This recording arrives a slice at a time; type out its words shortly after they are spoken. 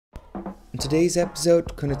In today's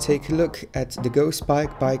episode, gonna take a look at the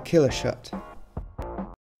GoSpike by Killershot.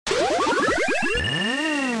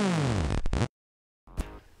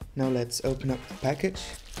 Now let's open up the package.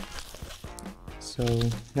 So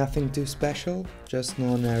nothing too special, just an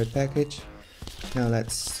ordinary package. Now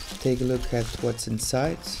let's take a look at what's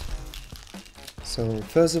inside. So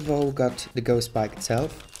first of all, we got the GoSpike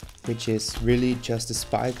itself, which is really just a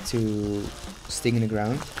spike to stick in the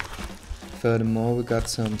ground. Furthermore, we got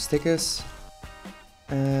some stickers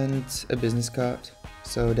and a business card.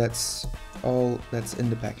 So that's all that's in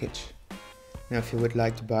the package. Now if you would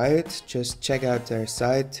like to buy it, just check out their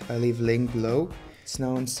site. I'll leave a link below. It's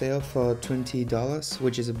now on sale for $20,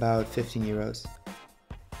 which is about 15 euros.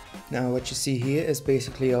 Now what you see here is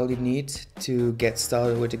basically all you need to get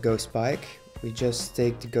started with the GoSpike. We just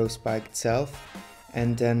take the GoSpike itself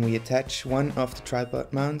and then we attach one of the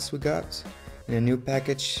tripod mounts we got. In a new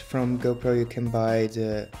package from GoPro you can buy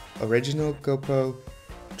the original GoPro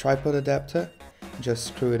tripod adapter, just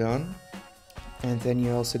screw it on. And then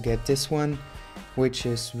you also get this one, which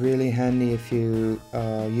is really handy if you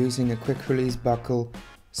are using a quick release buckle,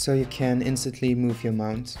 so you can instantly move your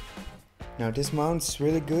mount. Now this mount's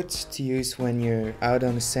really good to use when you're out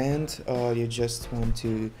on the sand or you just want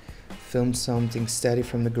to film something steady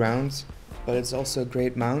from the ground, but it's also a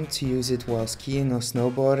great mount to use it while skiing or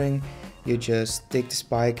snowboarding. You just take the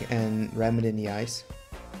spike and ram it in the ice.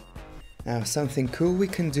 Now something cool we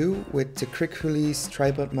can do with the quick release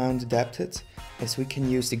tripod mount adapted is we can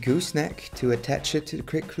use the gooseneck to attach it to the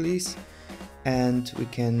quick release, and we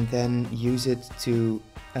can then use it to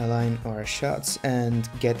align our shots and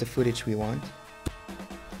get the footage we want.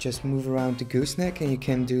 Just move around the gooseneck and you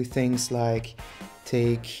can do things like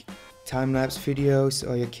take time-lapse videos,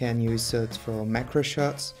 or you can use it for macro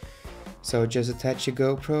shots. So just attach your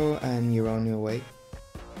GoPro and you're on your way.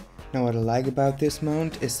 Now what I like about this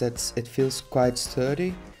mount is that it feels quite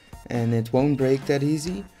sturdy and it won't break that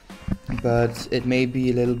easy, but it may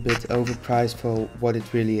be a little bit overpriced for what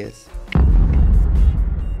it really is.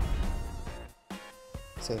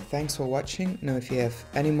 So thanks for watching. Now if you have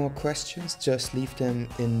any more questions, just leave them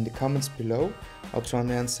in the comments below. I'll try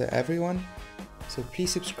and answer everyone. So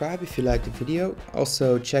please subscribe if you liked the video.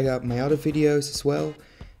 Also check out my other videos as well.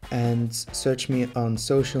 And search me on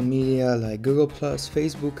social media like Google+,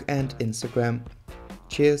 Facebook and Instagram.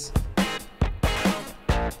 Cheers!